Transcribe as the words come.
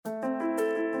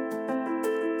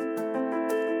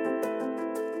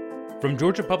From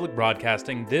Georgia Public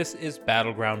Broadcasting, this is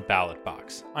Battleground Ballot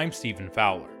Box. I'm Stephen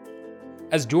Fowler.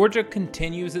 As Georgia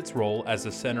continues its role as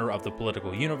the center of the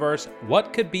political universe,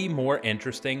 what could be more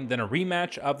interesting than a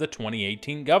rematch of the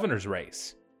 2018 governor's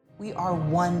race? We are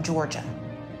one Georgia.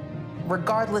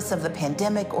 Regardless of the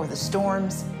pandemic or the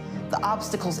storms, the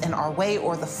obstacles in our way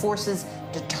or the forces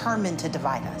determined to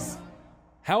divide us.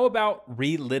 How about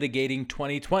relitigating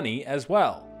 2020 as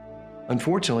well?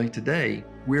 Unfortunately, today,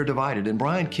 we're divided, and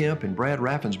Brian Kemp and Brad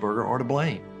Raffensperger are to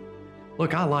blame.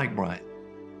 Look, I like Brian.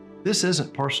 This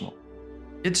isn't personal.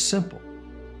 It's simple.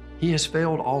 He has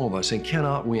failed all of us and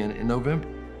cannot win in November.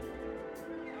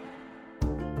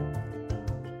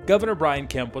 Governor Brian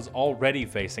Kemp was already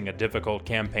facing a difficult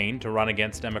campaign to run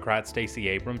against Democrat Stacey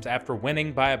Abrams after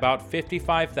winning by about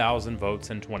 55,000 votes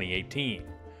in 2018.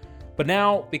 But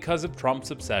now, because of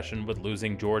Trump's obsession with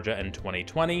losing Georgia in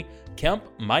 2020, Kemp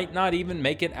might not even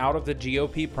make it out of the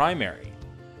GOP primary.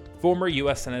 Former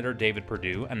U.S. Senator David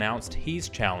Perdue announced he's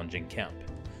challenging Kemp.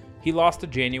 He lost the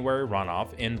January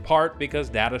runoff in part because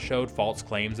data showed false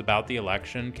claims about the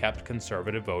election kept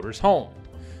conservative voters home.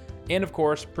 And of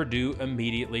course, Perdue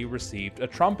immediately received a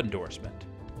Trump endorsement.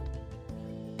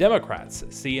 Democrats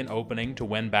see an opening to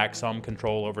win back some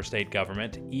control over state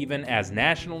government, even as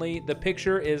nationally the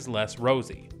picture is less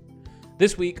rosy.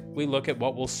 This week, we look at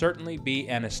what will certainly be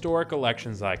an historic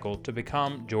election cycle to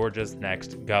become Georgia's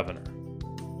next governor.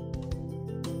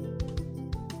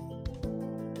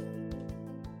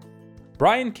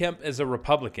 Brian Kemp is a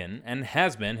Republican and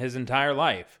has been his entire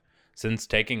life. Since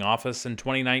taking office in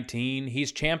 2019,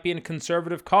 he's championed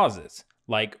conservative causes,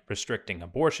 like restricting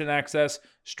abortion access,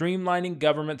 streamlining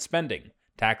government spending,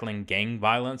 tackling gang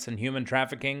violence and human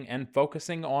trafficking, and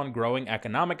focusing on growing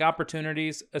economic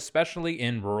opportunities, especially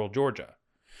in rural Georgia.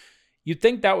 You'd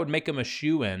think that would make him a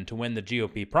shoo-in to win the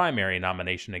GOP primary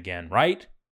nomination again, right?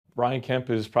 Brian Kemp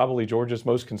is probably Georgia's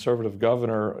most conservative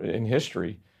governor in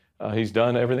history. He's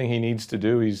done everything he needs to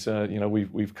do.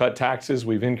 We've cut taxes,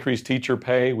 we've increased teacher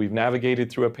pay, we've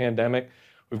navigated through a pandemic,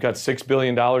 we've got $6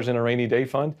 billion in a rainy day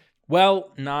fund.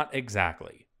 Well, not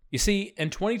exactly. You see, in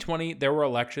 2020, there were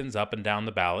elections up and down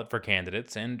the ballot for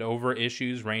candidates and over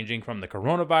issues ranging from the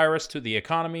coronavirus to the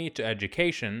economy to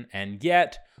education, and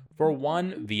yet, for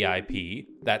one VIP,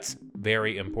 that's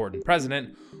very important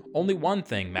president, only one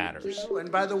thing matters.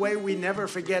 And by the way, we never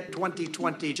forget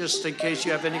 2020, just in case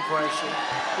you have any questions.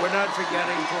 We're not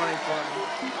forgetting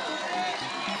 2020.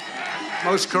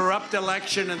 Most corrupt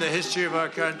election in the history of our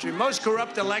country. Most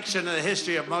corrupt election in the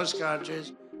history of most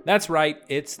countries. That's right,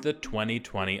 it's the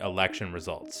 2020 election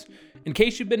results. In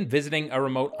case you've been visiting a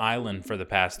remote island for the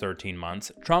past 13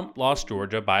 months, Trump lost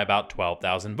Georgia by about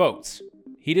 12,000 votes.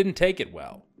 He didn't take it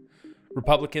well.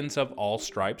 Republicans of all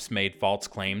stripes made false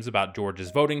claims about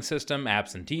Georgia's voting system,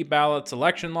 absentee ballots,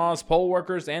 election laws, poll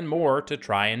workers, and more to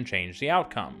try and change the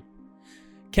outcome.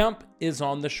 Kemp is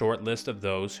on the short list of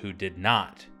those who did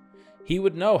not. He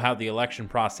would know how the election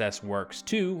process works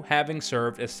too, having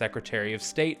served as Secretary of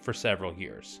State for several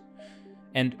years.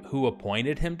 And who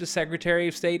appointed him to Secretary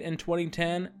of State in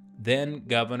 2010? Then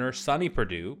Governor Sonny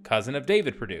Perdue, cousin of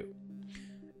David Perdue.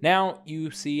 Now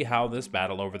you see how this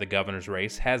battle over the governor's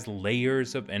race has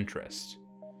layers of interest.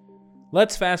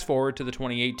 Let's fast forward to the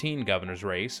 2018 governor's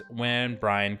race when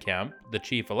Brian Kemp, the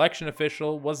chief election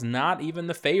official, was not even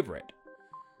the favorite.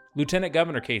 Lieutenant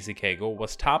Governor Casey Cagle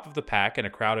was top of the pack in a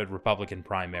crowded Republican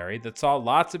primary that saw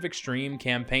lots of extreme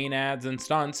campaign ads and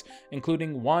stunts,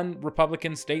 including one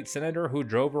Republican state senator who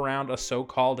drove around a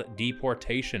so-called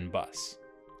deportation bus.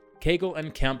 Cagle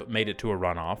and Kemp made it to a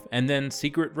runoff, and then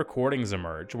secret recordings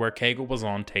emerged where Cagle was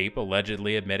on tape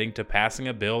allegedly admitting to passing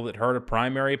a bill that hurt a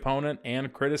primary opponent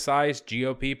and criticized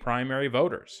GOP primary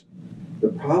voters. The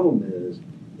problem is,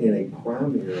 in a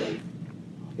primary,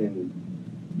 and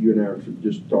you and I are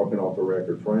just talking off the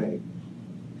record, Frank,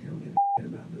 they don't give a shit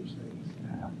about those things.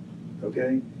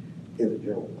 Okay? In the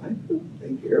general life,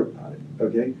 they care about it.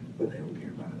 Okay? But they don't care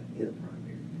about it in a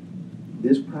primary.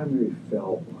 This primary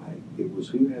felt like it was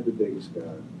who had the biggest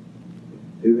gun,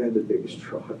 who had the biggest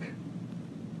truck,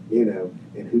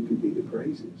 and who could be the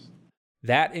craziest.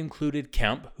 That included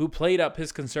Kemp, who played up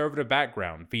his conservative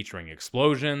background, featuring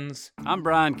explosions. I'm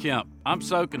Brian Kemp. I'm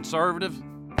so conservative,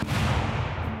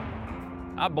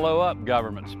 I blow up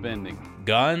government spending.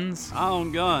 Guns. I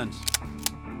own guns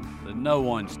that no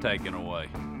one's taking away.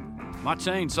 My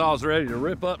chainsaw's ready to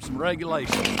rip up some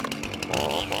regulations.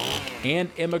 And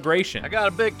immigration. I got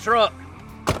a big truck,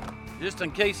 just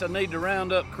in case I need to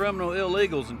round up criminal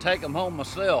illegals and take them home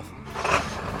myself.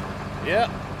 Yep,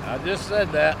 I just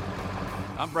said that.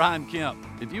 I'm Brian Kemp.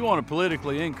 If you want a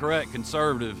politically incorrect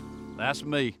conservative, that's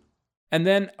me. And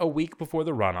then, a week before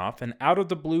the runoff, an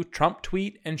out-of-the-blue Trump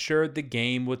tweet ensured the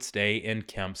game would stay in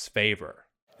Kemp's favor.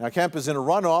 Now, Kemp is in a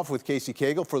runoff with Casey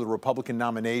Cagle for the Republican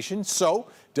nomination. So,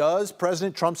 does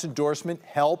President Trump's endorsement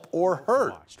help or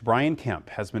hurt? Brian Kemp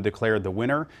has been declared the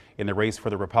winner in the race for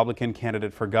the Republican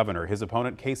candidate for governor. His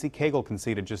opponent, Casey Cagle,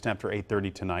 conceded just after 8:30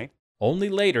 tonight. Only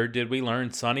later did we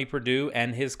learn Sonny Perdue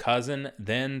and his cousin,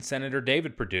 then Senator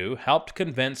David Perdue, helped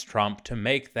convince Trump to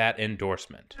make that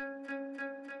endorsement.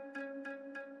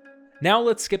 Now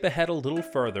let's skip ahead a little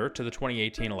further to the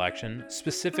 2018 election,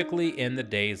 specifically in the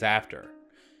days after.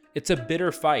 It's a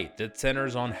bitter fight that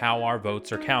centers on how our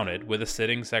votes are counted, with a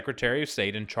sitting Secretary of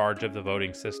State in charge of the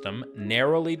voting system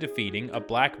narrowly defeating a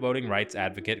black voting rights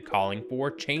advocate calling for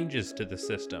changes to the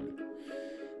system.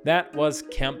 That was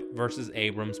Kemp versus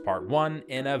Abrams Part 1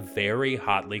 in a very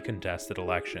hotly contested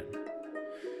election.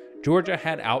 Georgia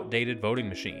had outdated voting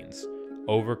machines.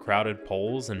 Overcrowded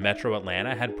polls in metro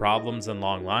Atlanta had problems and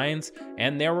long lines,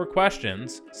 and there were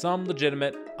questions, some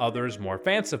legitimate, others more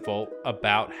fanciful,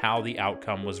 about how the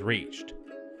outcome was reached.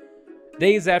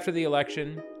 Days after the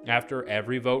election, after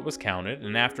every vote was counted,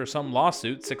 and after some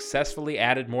lawsuits successfully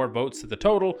added more votes to the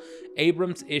total,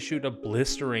 Abrams issued a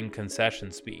blistering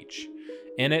concession speech.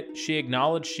 In it, she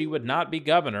acknowledged she would not be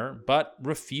governor, but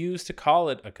refused to call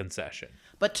it a concession.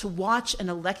 But to watch an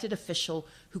elected official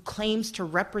who claims to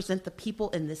represent the people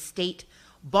in this state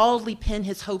baldly pin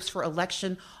his hopes for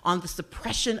election on the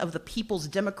suppression of the people's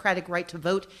democratic right to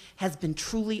vote has been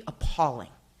truly appalling.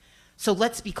 So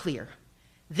let's be clear.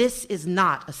 This is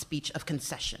not a speech of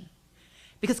concession.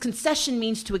 Because concession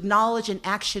means to acknowledge an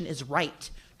action is right,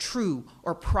 true,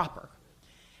 or proper.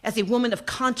 As a woman of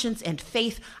conscience and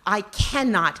faith, I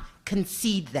cannot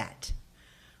concede that.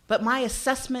 But my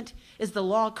assessment is the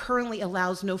law currently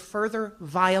allows no further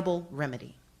viable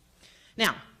remedy.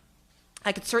 Now,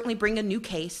 I could certainly bring a new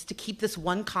case to keep this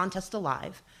one contest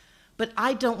alive, but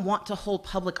I don't want to hold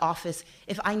public office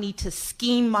if I need to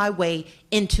scheme my way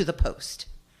into the post.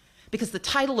 Because the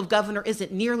title of governor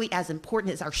isn't nearly as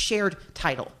important as our shared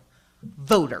title,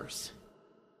 voters.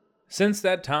 Since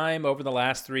that time, over the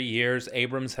last 3 years,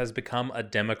 Abrams has become a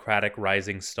Democratic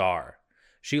rising star.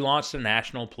 She launched a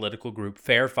national political group,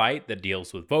 Fair Fight, that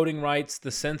deals with voting rights,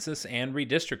 the census, and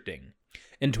redistricting.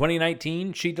 In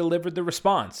 2019, she delivered the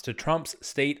response to Trump's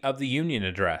State of the Union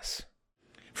address.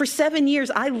 For 7 years,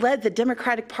 I led the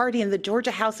Democratic Party in the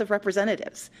Georgia House of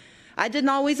Representatives. I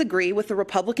didn't always agree with the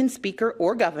Republican speaker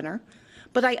or governor,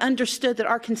 but I understood that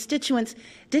our constituents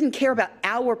didn't care about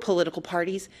our political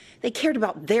parties, they cared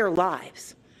about their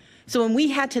lives. So when we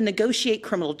had to negotiate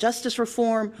criminal justice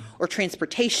reform or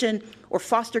transportation or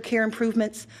foster care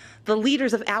improvements, the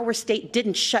leaders of our state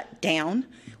didn't shut down.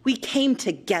 We came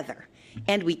together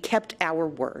and we kept our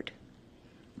word.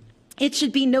 It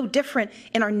should be no different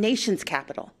in our nation's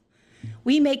capital.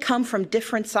 We may come from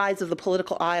different sides of the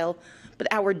political aisle,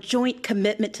 but our joint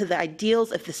commitment to the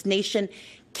ideals of this nation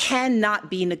cannot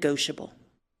be negotiable.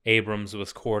 Abrams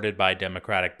was courted by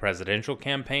Democratic presidential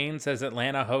campaigns as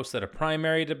Atlanta hosted a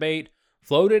primary debate,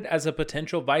 floated as a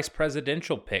potential vice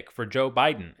presidential pick for Joe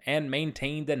Biden, and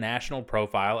maintained a national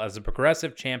profile as a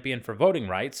progressive champion for voting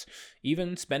rights,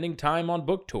 even spending time on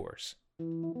book tours.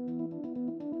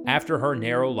 After her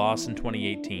narrow loss in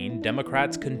 2018,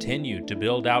 Democrats continued to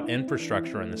build out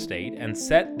infrastructure in the state and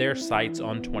set their sights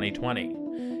on 2020.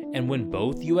 And when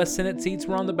both U.S. Senate seats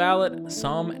were on the ballot,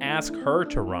 some asked her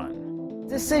to run.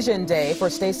 Decision day for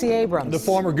Stacey Abrams. The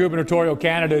former gubernatorial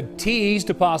candidate teased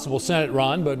a possible Senate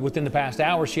run, but within the past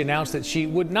hour, she announced that she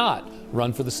would not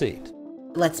run for the seat.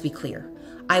 Let's be clear.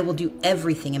 I will do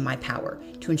everything in my power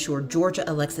to ensure Georgia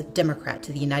elects a Democrat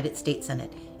to the United States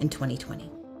Senate in 2020.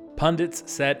 Pundits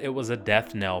said it was a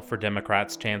death knell for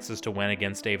Democrats' chances to win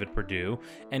against David Perdue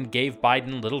and gave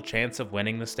Biden little chance of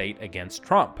winning the state against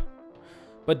Trump.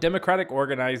 But Democratic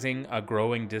organizing, a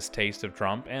growing distaste of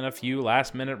Trump, and a few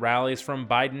last-minute rallies from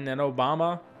Biden and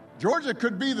Obama. Georgia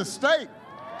could be the state.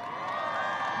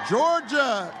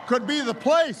 Georgia could be the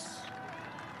place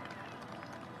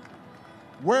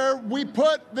where we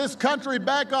put this country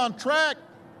back on track,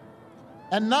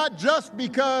 and not just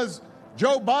because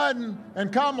Joe Biden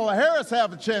and Kamala Harris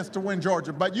have a chance to win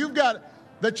Georgia, but you've got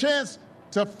the chance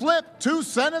to flip 2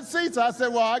 Senate seats. I said,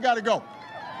 well, I got to go.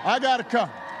 I got to come.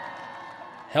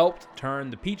 Helped turn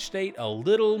the Peach State a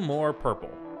little more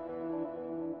purple.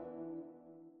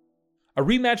 A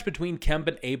rematch between Kemp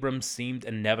and Abrams seemed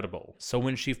inevitable, so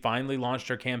when she finally launched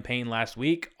her campaign last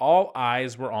week, all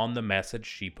eyes were on the message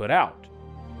she put out.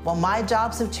 While my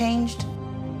jobs have changed,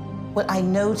 what I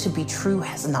know to be true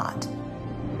has not.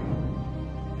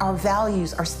 Our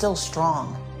values are still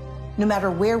strong, no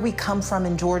matter where we come from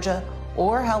in Georgia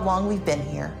or how long we've been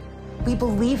here. We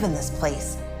believe in this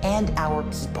place and our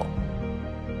people.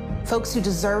 Folks who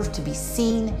deserve to be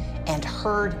seen and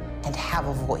heard and have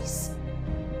a voice.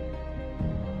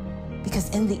 Because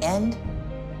in the end,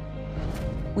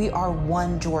 we are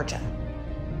one Georgia.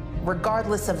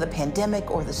 Regardless of the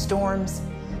pandemic or the storms,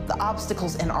 the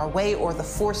obstacles in our way or the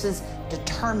forces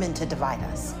determined to divide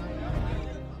us.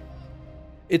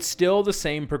 It's still the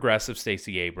same progressive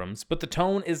Stacey Abrams, but the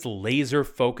tone is laser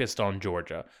focused on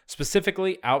Georgia,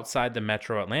 specifically outside the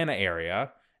metro Atlanta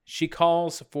area. She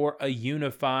calls for a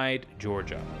unified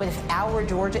Georgia. But if our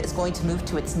Georgia is going to move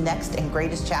to its next and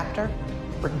greatest chapter,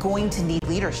 we're going to need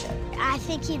leadership. I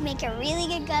think you'd make a really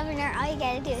good governor. All you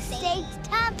gotta do is stay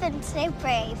tough and stay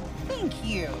brave. Thank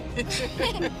you.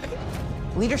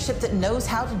 Leadership that knows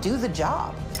how to do the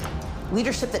job.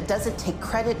 Leadership that doesn't take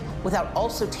credit without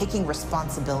also taking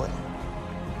responsibility.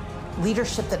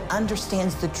 Leadership that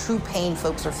understands the true pain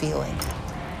folks are feeling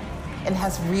and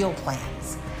has real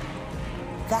plans.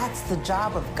 That's the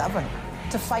job of governor,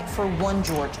 to fight for one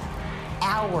Georgia,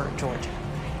 our Georgia.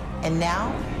 And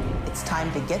now, it's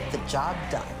time to get the job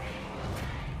done.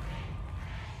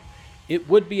 It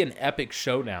would be an epic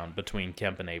showdown between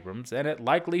Kemp and Abrams, and it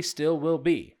likely still will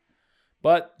be.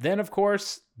 But then, of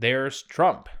course, there's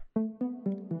Trump.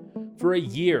 For a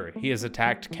year, he has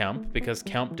attacked Kemp because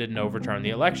Kemp didn't overturn the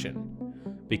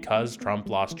election. Because Trump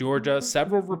lost Georgia,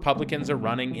 several Republicans are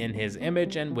running in his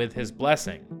image and with his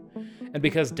blessing. And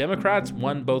because Democrats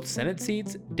won both Senate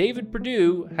seats, David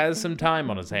Perdue has some time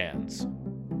on his hands.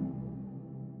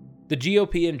 The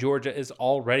GOP in Georgia is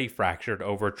already fractured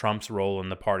over Trump's role in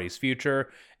the party's future,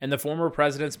 and the former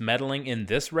president's meddling in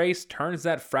this race turns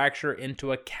that fracture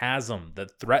into a chasm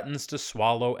that threatens to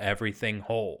swallow everything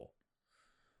whole.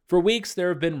 For weeks, there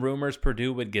have been rumors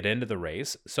Perdue would get into the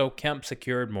race, so Kemp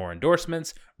secured more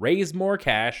endorsements, raised more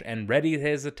cash, and readied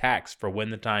his attacks for when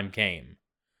the time came.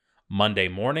 Monday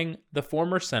morning, the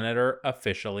former senator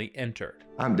officially entered.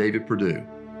 I'm David Perdue.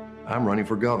 I'm running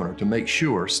for governor to make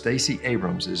sure Stacey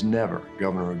Abrams is never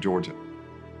governor of Georgia.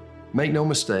 Make no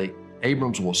mistake,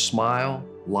 Abrams will smile,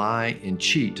 lie, and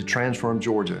cheat to transform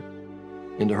Georgia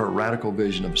into her radical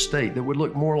vision of a state that would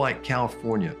look more like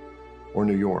California or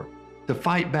New York. To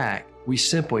fight back, we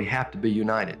simply have to be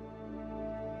united.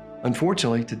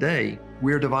 Unfortunately, today,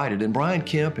 we are divided, and Brian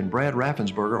Kemp and Brad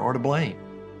Raffensperger are to blame.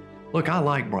 Look, I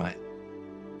like Brian.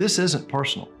 This isn't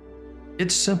personal.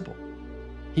 It's simple.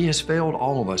 He has failed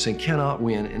all of us and cannot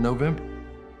win in November.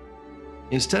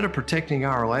 Instead of protecting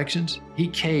our elections, he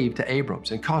caved to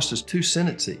Abrams and cost us 2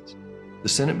 Senate seats, the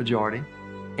Senate majority,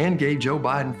 and gave Joe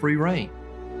Biden free rein.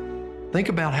 Think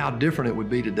about how different it would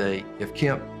be today if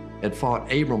Kemp had fought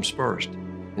Abrams first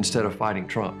instead of fighting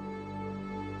Trump.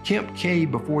 Kemp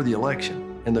caved before the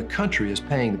election, and the country is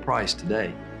paying the price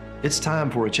today. It's time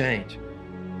for a change.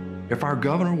 If our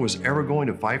governor was ever going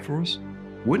to fight for us,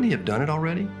 wouldn't he have done it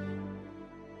already?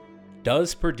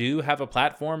 Does Perdue have a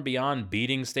platform beyond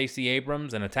beating Stacey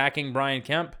Abrams and attacking Brian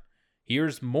Kemp?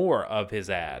 Here's more of his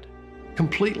ad.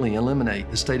 Completely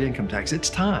eliminate the state income tax. It's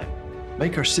time.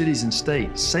 Make our cities and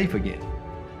states safe again.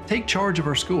 Take charge of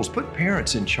our schools. Put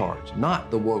parents in charge, not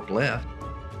the woke left.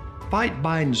 Fight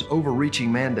Biden's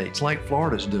overreaching mandates like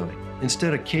Florida's doing,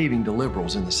 instead of caving to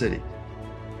liberals in the city.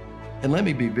 And let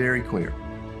me be very clear.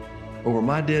 Over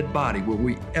my dead body will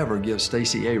we ever give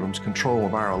Stacey Abrams control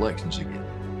of our elections again.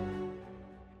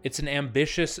 It's an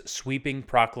ambitious, sweeping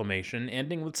proclamation,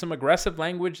 ending with some aggressive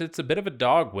language that's a bit of a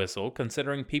dog whistle,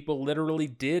 considering people literally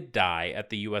did die at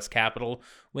the U.S. Capitol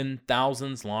when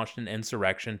thousands launched an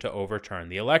insurrection to overturn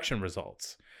the election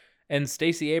results. And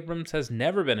Stacey Abrams has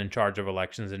never been in charge of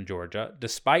elections in Georgia,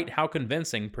 despite how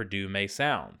convincing Perdue may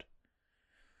sound.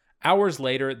 Hours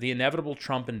later, the inevitable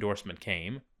Trump endorsement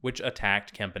came, which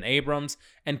attacked Kemp and Abrams,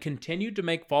 and continued to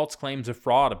make false claims of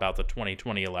fraud about the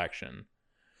 2020 election.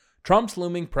 Trump's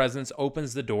looming presence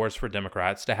opens the doors for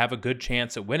Democrats to have a good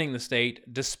chance at winning the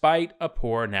state, despite a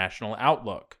poor national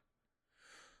outlook.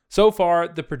 So far,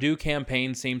 the Perdue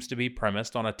campaign seems to be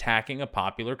premised on attacking a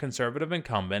popular conservative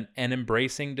incumbent and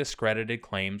embracing discredited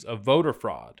claims of voter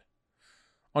fraud.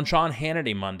 On Sean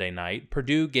Hannity Monday night,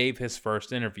 Perdue gave his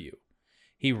first interview.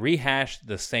 He rehashed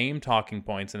the same talking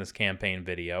points in his campaign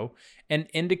video and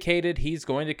indicated he's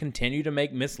going to continue to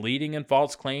make misleading and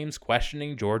false claims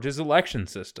questioning Georgia's election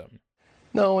system.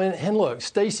 No, and look,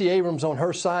 Stacey Abrams on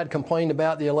her side complained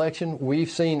about the election.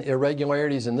 We've seen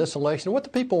irregularities in this election. What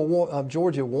the people of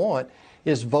Georgia want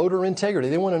is voter integrity.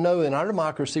 They want to know in our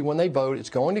democracy when they vote, it's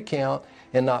going to count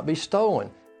and not be stolen.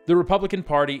 The Republican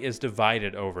Party is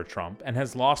divided over Trump and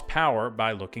has lost power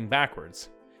by looking backwards.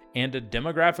 And a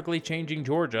demographically changing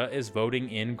Georgia is voting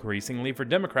increasingly for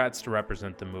Democrats to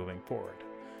represent them moving forward.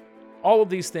 All of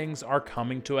these things are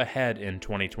coming to a head in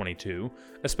 2022,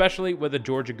 especially with the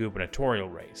Georgia gubernatorial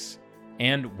race,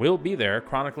 and we'll be there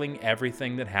chronicling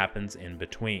everything that happens in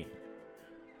between.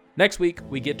 Next week,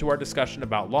 we get to our discussion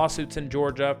about lawsuits in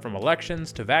Georgia, from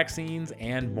elections to vaccines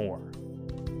and more.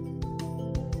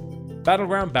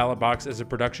 Battleground Ballot Box is a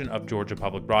production of Georgia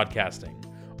Public Broadcasting.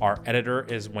 Our editor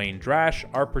is Wayne Drash,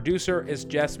 our producer is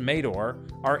Jess Mador,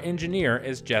 our engineer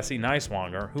is Jesse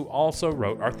Neiswanger, who also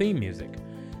wrote our theme music.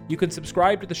 You can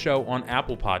subscribe to the show on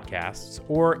Apple Podcasts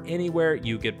or anywhere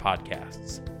you get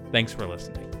podcasts. Thanks for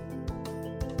listening.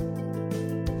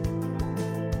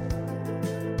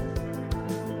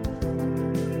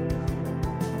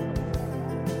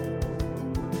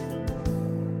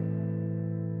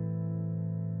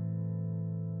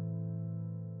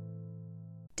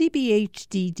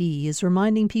 DBHDD is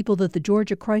reminding people that the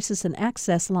Georgia Crisis and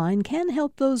Access Line can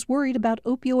help those worried about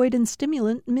opioid and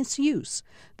stimulant misuse.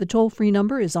 The toll-free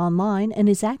number is online and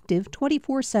is active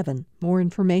 24/7. More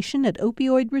information at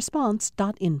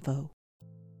opioidresponse.info.